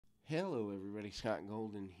Hello, everybody. Scott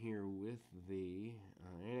Golden here with the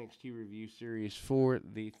NXT review series for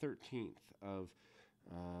the 13th of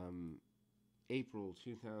um, April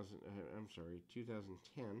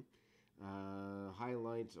 2010.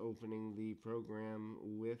 Highlights opening the program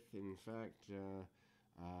with, in fact, the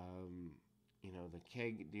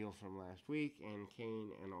keg deal from last week and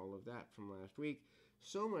Kane and all of that from last week.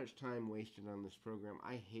 So much time wasted on this program.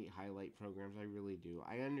 I hate highlight programs. I really do.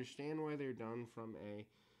 I understand why they're done from a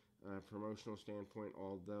promotional standpoint,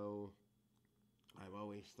 although I've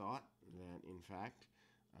always thought that, in fact,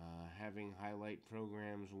 having highlight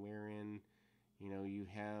programs wherein you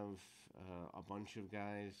have a bunch of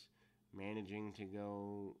guys managing to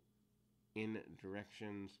go in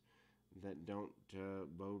directions that don't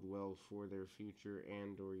bode well for their future,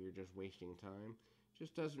 and or you're just wasting time,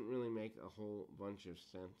 just doesn't really make a whole bunch of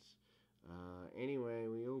sense. Anyway,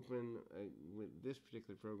 we open with this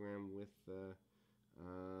particular program with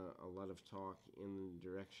a lot of talk in the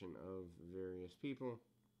direction of various people,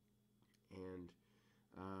 and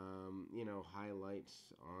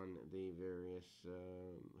highlights on the various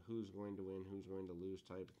who's going to win, who's going to lose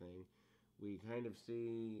type of thing. We kind of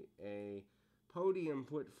see a podium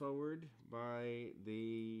put forward by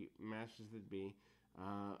the masses that be,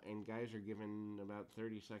 and guys are given about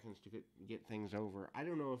 30 seconds to get things over. I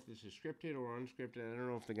don't know if this is scripted or unscripted. I don't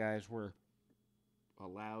know if the guys were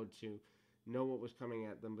allowed to know what was coming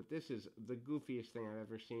at them, but this is the goofiest thing I've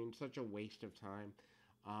ever seen. Such a waste of time.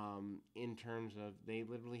 In terms of, they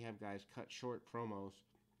literally have guys cut short promos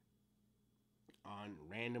on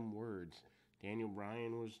random words. Daniel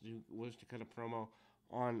Bryan was to cut a promo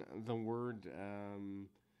on the word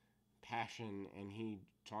passion, and he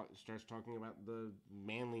starts talking about the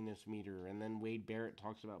manliness meter, and then Wade Barrett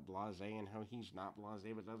talks about blasé and how he's not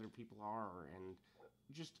blasé, but other people are, and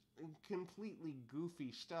just completely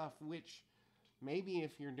goofy stuff, which maybe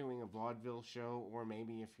if you're doing a vaudeville show, or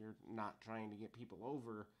maybe if you're not trying to get people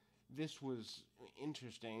over, this was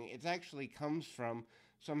interesting. It actually comes from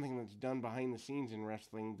something that's done behind the scenes in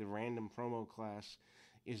wrestling. The random promo class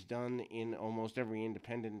is done in almost every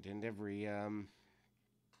independent and every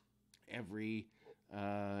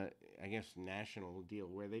I guess national deal,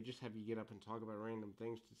 where they just have you get up and talk about random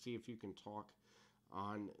things to see if you can talk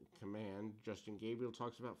on command. Justin Gabriel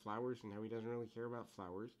talks about flowers and how he doesn't really care about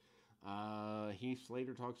flowers. Heath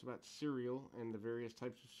Slater talks about cereal and the various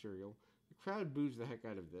types of cereal. The crowd boos the heck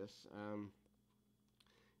out of this.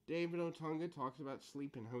 David Otunga talks about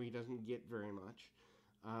sleep and how he doesn't get very much.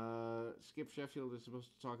 Skip Sheffield is supposed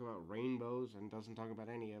to talk about rainbows and doesn't talk about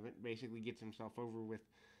any of it. Basically gets himself over with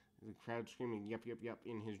the crowd screaming "yup, yup, yup"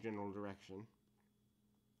 in his general direction.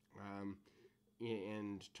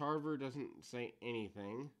 And Tarver doesn't say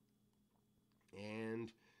anything.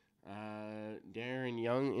 And Darren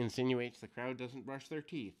Young insinuates the crowd doesn't brush their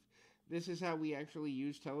teeth. This is how we actually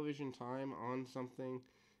use television time on something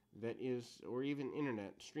that is, or even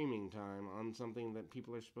internet streaming time on something that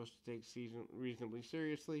people are supposed to take reasonably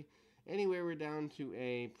seriously. Anyway, we're down to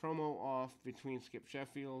a promo off between Skip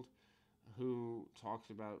Sheffield, who talks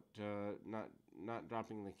about not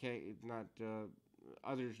dropping the keg, not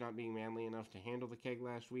others not being manly enough to handle the keg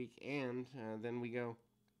last week, and then we go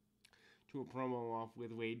to a promo off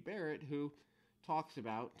with Wade Barrett, who talks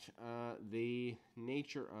about the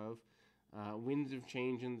nature of winds of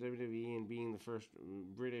change in WWE and being the first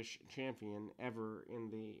British champion ever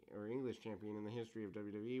or English champion in the history of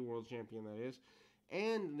WWE, world champion that is.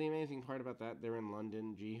 And the amazing part about that, they're in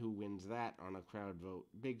London. Gee, who wins that on a crowd vote?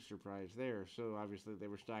 Big surprise there. So obviously they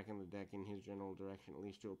were stacking the deck in his general direction, at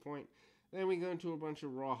least to a point. Then we go into a bunch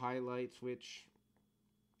of Raw highlights, which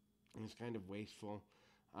is kind of wasteful.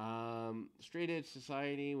 Straight Edge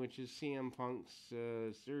Society, which is CM Punk's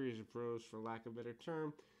series of pros, for lack of a better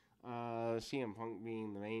term. CM Punk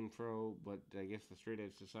being the main pro, but I guess the Straight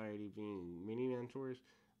Edge Society being mini mentors.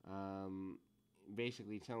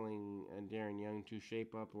 Basically telling Darren Young to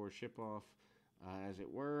shape up or ship off, as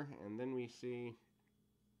it were. And then we see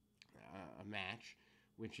a match,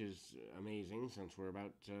 which is amazing since we're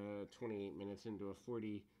about 28 minutes into a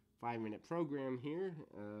 45-minute program here.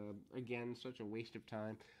 Again, such a waste of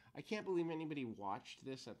time. I can't believe anybody watched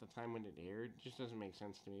this at the time when it aired. It just doesn't make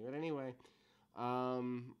sense to me. But anyway,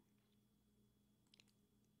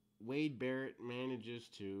 Wade Barrett manages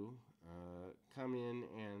to come in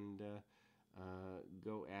and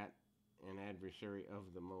go at an adversary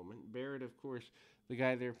of the moment. Barrett, of course, the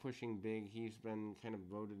guy they're pushing big. He's been kind of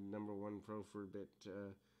voted number one pro for a bit,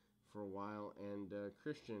 for a while. And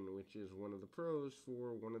Christian, which is one of the pros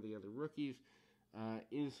for one of the other rookies,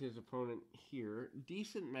 is his opponent here.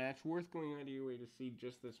 Decent match, worth going out of your way to see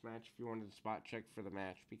just this match if you wanted to spot check for the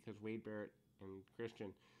match, because Wade Barrett and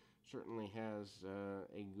Christian certainly has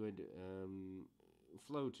a good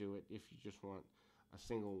flow to it if you just want a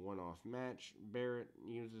single one-off match. Barrett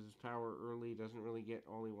uses his power early, doesn't really get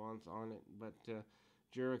all he wants on it, but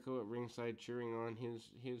Jericho at ringside cheering on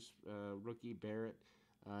his rookie Barrett.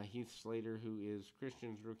 Heath Slater, who is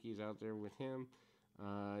Christian's rookie, is out there with him.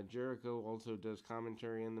 Jericho also does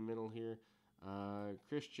commentary in the middle here.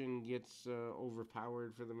 Christian gets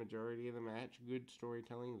overpowered for the majority of the match. Good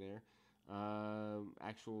storytelling there.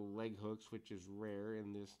 Actual leg hooks, which is rare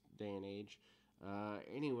in this day and age.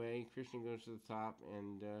 Anyway, Christian goes to the top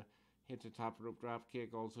and hits a top rope drop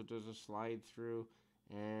kick. Also does a slide through,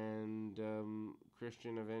 and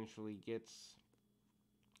Christian eventually gets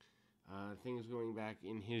things going back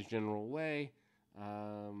in his general way,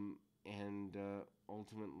 and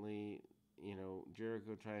ultimately,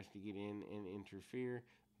 Jericho tries to get in and interfere,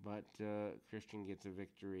 but Christian gets a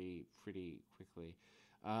victory pretty quickly.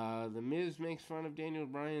 The Miz makes fun of Daniel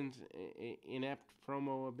Bryan's inept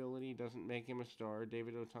promo ability, doesn't make him a star.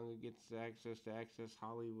 David Otunga gets access to Access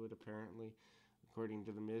Hollywood, apparently, according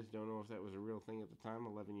to The Miz. Don't know if that was a real thing at the time,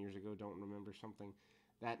 11 years ago. Don't remember something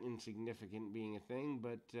that insignificant being a thing,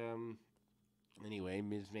 but anyway,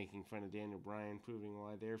 Miz making fun of Daniel Bryan, proving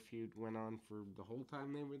why their feud went on for the whole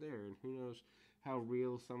time they were there, and who knows how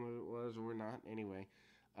real some of it was or not. Anyway,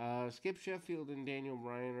 Skip Sheffield and Daniel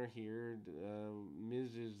Bryan are here.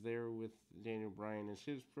 Miz is there with Daniel Bryan as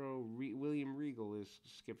his pro. William Regal is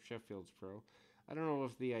Skip Sheffield's pro. I don't know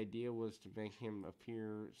if the idea was to make him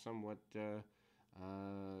appear somewhat,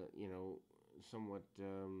 somewhat,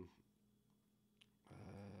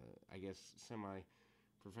 I guess,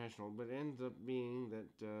 semi-professional, but it ends up being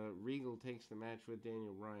that Regal takes the match with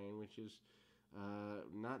Daniel Bryan, which is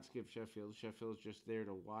not Skip Sheffield. Sheffield's just there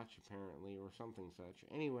to watch, apparently, or something such.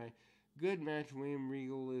 Anyway, good match. William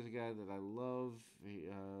Regal is a guy that I love.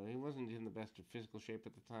 He wasn't in the best of physical shape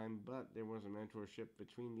at the time, but there was a mentorship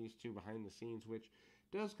between these two behind the scenes, which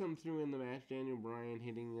does come through in the match. Daniel Bryan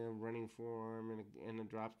hitting a running forearm and a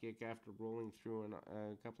drop kick after rolling through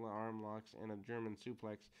a couple of arm locks and a German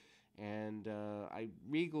suplex. And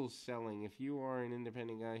Regal's selling. If you are an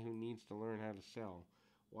independent guy who needs to learn how to sell,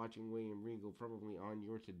 watching William Regal probably on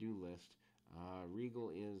your to-do list.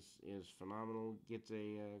 Regal is phenomenal. Gets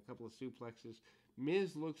a couple of suplexes.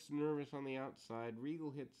 Miz looks nervous on the outside.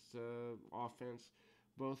 Regal hits offense,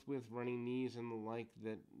 both with running knees and the like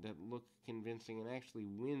that look convincing, and actually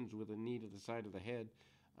wins with a knee to the side of the head.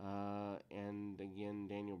 And again,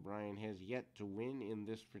 Daniel Bryan has yet to win in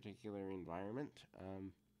this particular environment.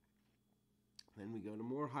 Then we go to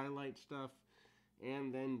more highlight stuff.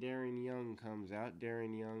 And then Darren Young comes out.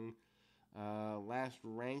 Darren Young, last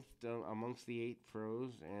ranked amongst the 8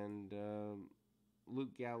 pros, and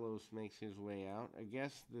Luke Gallows makes his way out. I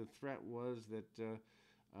guess the threat was that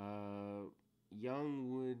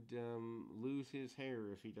Young would lose his hair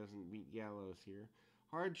if he doesn't beat Gallows here.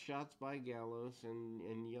 Hard shots by Gallows,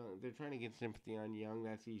 and Young. They're trying to get sympathy on Young.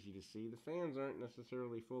 That's easy to see. The fans aren't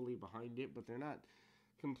necessarily fully behind it, but they're not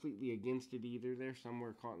completely against it either. They're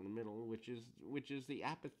somewhere caught in the middle, which is the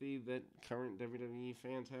apathy that current WWE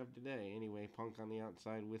fans have today. Anyway, Punk on the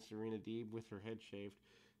outside with Serena Deeb with her head shaved.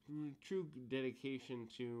 True dedication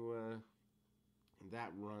to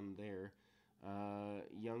that run there.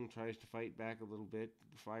 Young tries to fight back a little bit,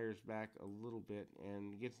 fires back a little bit,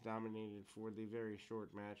 and gets dominated for the very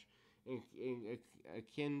short match,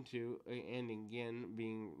 akin to, and again,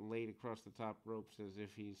 being laid across the top ropes as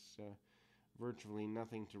if he's virtually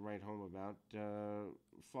nothing to write home about.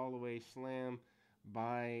 Fall away slam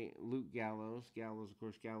by Luke Gallows. Gallows, of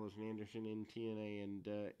course, Gallows and Anderson in TNA and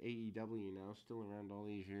AEW now, still around all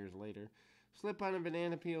these years later. Slip on a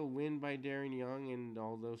banana peel win by Darren Young, and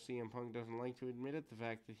although CM Punk doesn't like to admit it, the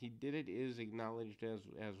fact that he did it is acknowledged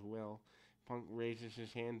as well. Punk raises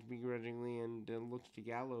his hand begrudgingly and looks to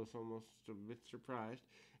Gallows almost a bit surprised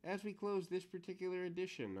as we close this particular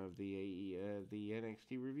edition of the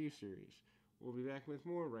NXT Review Series. We'll be back with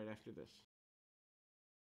more right after this.